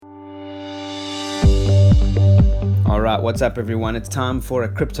Alright, what's up everyone? It's time for a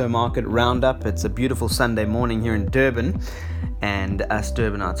crypto market roundup. It's a beautiful Sunday morning here in Durban, and us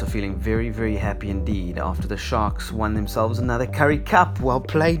Durbanites are feeling very, very happy indeed after the Sharks won themselves another Curry Cup. Well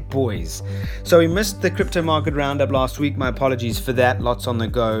played, boys. So we missed the crypto market roundup last week. My apologies for that. Lots on the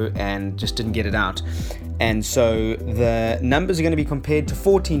go and just didn't get it out. And so the numbers are going to be compared to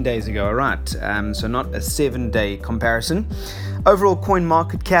 14 days ago, all right? So not a 7-day comparison. Overall coin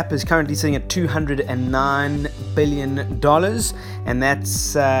market cap is currently sitting at $209 billion, and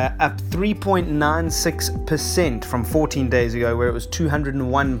that's up 3.96% from 14 days ago, where it was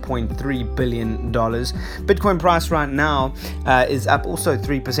 $201.3 billion. Bitcoin price right now is up also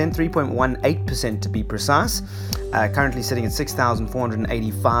 3%, 3.18% to be precise. Currently sitting at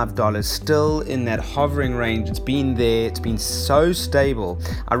 $6,485, still in that hovering range. It's been there, it's been so stable.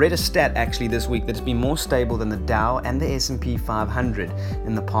 I read a stat actually this week that it's been more stable than the Dow and the S&P 500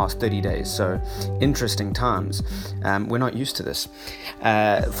 in the past 30 days, so interesting times. We're not used to this.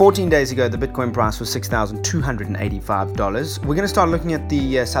 14 days ago, the Bitcoin price was $6,285. We're going to start looking at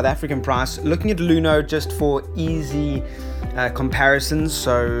the South African price, looking at Luno just for easy comparisons,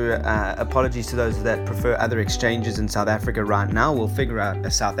 so apologies to those that prefer other exchanges in South Africa right now. We'll figure out a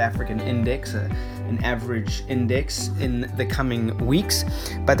South African index, an average index in the coming weeks,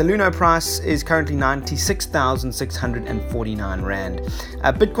 but the Luno price is currently 96,649 Rand.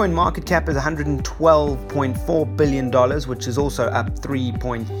 Bitcoin market cap is $112.4 billion, which is also up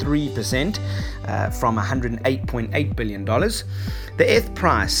 3.3% from $108.8 billion. The ETH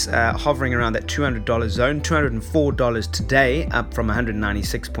price hovering around that $200 zone, $204 today, up from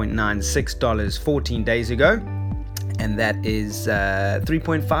 $196.96 14 days ago. And that is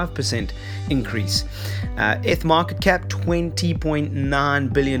 3.5% increase. ETH market cap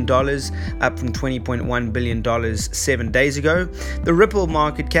 $20.9 billion, up from $20.1 billion 7 days ago. The Ripple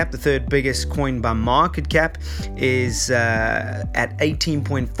market cap, the third biggest coin by market cap, is at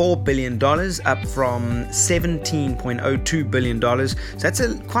 $18.4 billion, up from $17.02 billion. So that's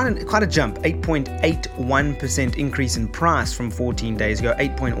quite a jump, 8.81% increase in price from 14 days ago,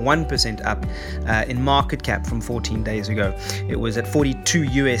 8.1% up in market cap from 14 days ago. It was at 42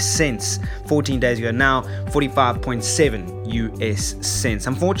 US cents 14 days ago, now 45.7 US cents.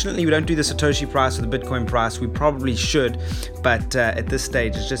 Unfortunately, we don't do the Satoshi price or the Bitcoin price. We probably should, but at this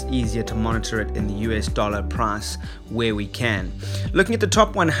stage it's just easier to monitor it in the US dollar price where we can. Looking at the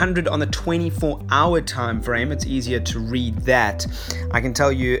top 100 on the 24-hour time frame, it's easier to read that. I can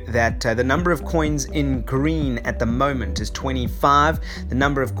tell you that the number of coins in green at the moment is 25, the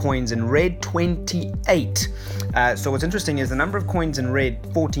number of coins in red 28. So what's interesting is the number of coins in red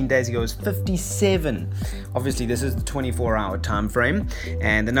 14 days ago is 57. Obviously this is the 24-hour time frame,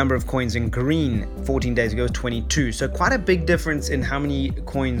 and the number of coins in green 14 days ago is 22. So quite a big difference in how many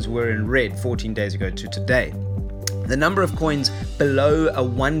coins were in red 14 days ago to today. The number of coins below a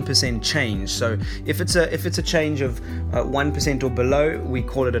 1% change. So if it's a change of 1% or below, we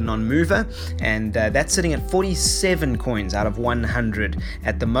call it a non-mover, and that's sitting at 47 coins out of 100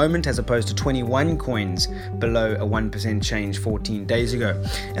 at the moment, as opposed to 21 coins below a 1% change 14 days ago.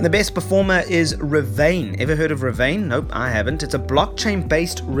 And the best performer is Ravane. Ever heard of Ravane? Nope, I haven't. It's a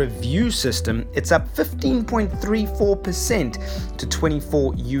blockchain-based review system. It's up 15.34% to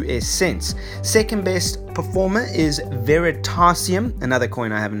 24 US cents. Second best performer is Veritasium, another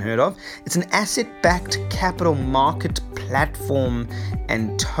coin I haven't heard of. It's an asset-backed capital market platform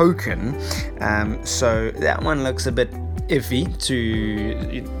and token. So that one looks a bit iffy,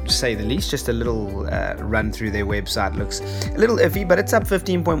 to say the least. Just a little run through their website looks a little iffy, but it's up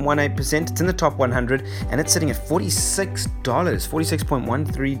 15.18%. It's in the top 100, and it's sitting at $46,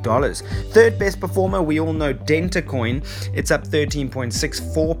 $46.13. Third best performer, we all know Dentacoin. It's up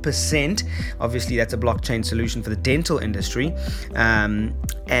 13.64%. Obviously, that's a blockchain solution for the dental industry, and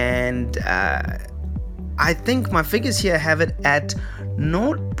I think my figures here have it at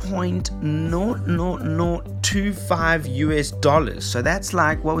 0.00025 US dollars. So that's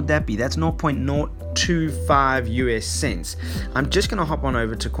like, what would that be? That's 0.025 US cents. I'm just going to hop on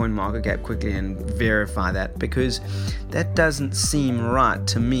over to CoinMarketCap quickly and verify that, because that doesn't seem right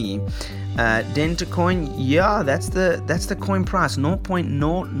to me. Dentacoin, yeah, that's the coin price,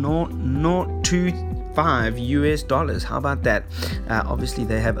 0.00025 $. How about that? Obviously,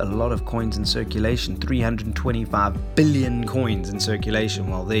 they have a lot of coins in circulation, 325 billion coins in circulation.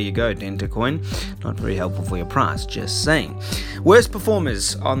 Well, there you go, Dentacoin. Not very helpful for your price, just saying. Worst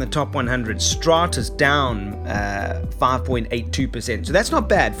performers on the top 100. Stratus down 5.82%. So that's not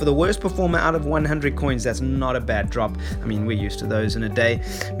bad. For the worst performer out of 100 coins, that's not a bad drop. I mean, we're used to those in a day.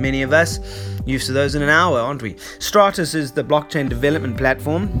 Many of us used to those in an hour, aren't we? Stratus is the blockchain development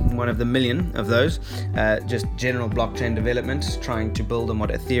platform, one of the million of those. Just general blockchain development, trying to build on what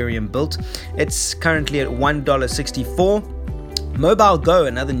Ethereum built. It's currently at $1.64. Mobile Go,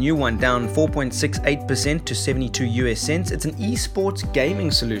 another new one, down 4.68% to 72 US cents. It's an esports gaming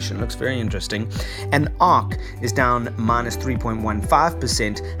solution. Looks very interesting. And Arc is down minus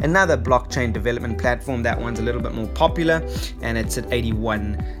 3.15%. Another blockchain development platform. That one's a little bit more popular, and it's at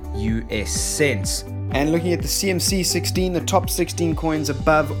 81 US cents. And looking at the CMC 16, the top 16 coins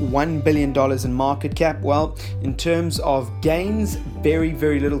above $1 billion in market cap. Well, in terms of gains, very,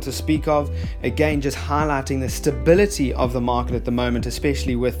 very little to speak of. Again, just highlighting the stability of the market at the moment,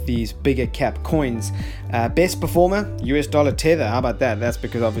 especially with these bigger cap coins. Best performer, US dollar Tether. How about that? That's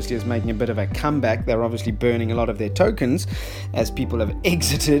because obviously it's making a bit of a comeback. They're obviously burning a lot of their tokens as people have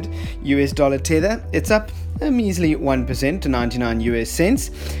exited US dollar Tether. It's up a measly 1% to 99 US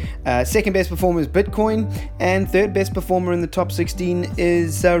cents. Second best performer is Bitcoin, and third best performer in the top 16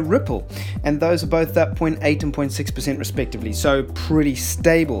 is Ripple, and those are both up 0.8 and 0.6% respectively, so pretty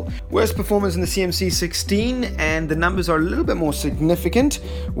stable. Worst performers in the CMC 16, and the numbers are a little bit more significant,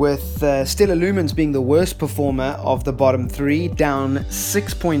 with Stellar Lumens being the worst performer of the bottom three, down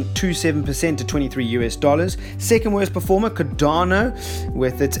 6.27% to 23 US dollars. Second worst performer, Cardano,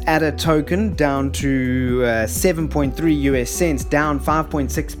 with its ADA token down to 7.3 US cents, down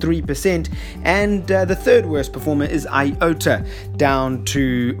 5.63%, and the third worst performer is IOTA, down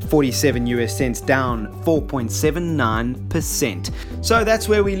to 47 US cents, down 4.79%. So that's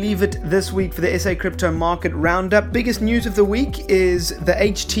where we leave it this week for the SA Crypto Market Roundup. Biggest news of the week is the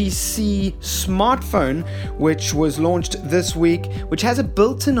HTC smartphone, which was launched this week, which has a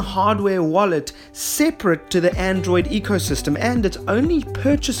built-in hardware wallet separate to the Android ecosystem, and it's only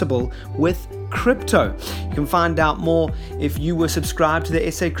purchasable with crypto. You can find out more if you were subscribed to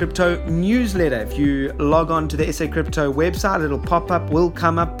the SA Crypto newsletter. If you log on to the SA Crypto website, it'll pop up, will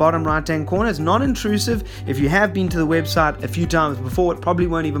come up bottom right hand corner. It's not intrusive. If you have been to the website a few times before, it probably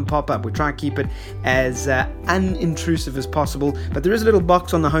won't even pop up. We try to keep it as unintrusive as possible, but there is a little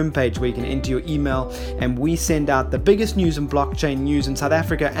box on the homepage where you can enter your email, and we send out the biggest news and blockchain news in South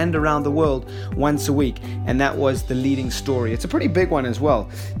Africa and around the world once a week, and that was the leading story. It's a pretty big one as well,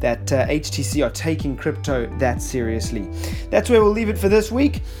 that HTC are taking crypto that seriously. That's where we'll leave it for this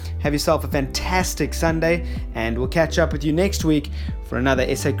week. Have yourself a fantastic Sunday, and we'll catch up with you next week for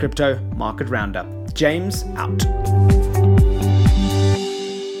another SA Crypto Market Roundup. James out.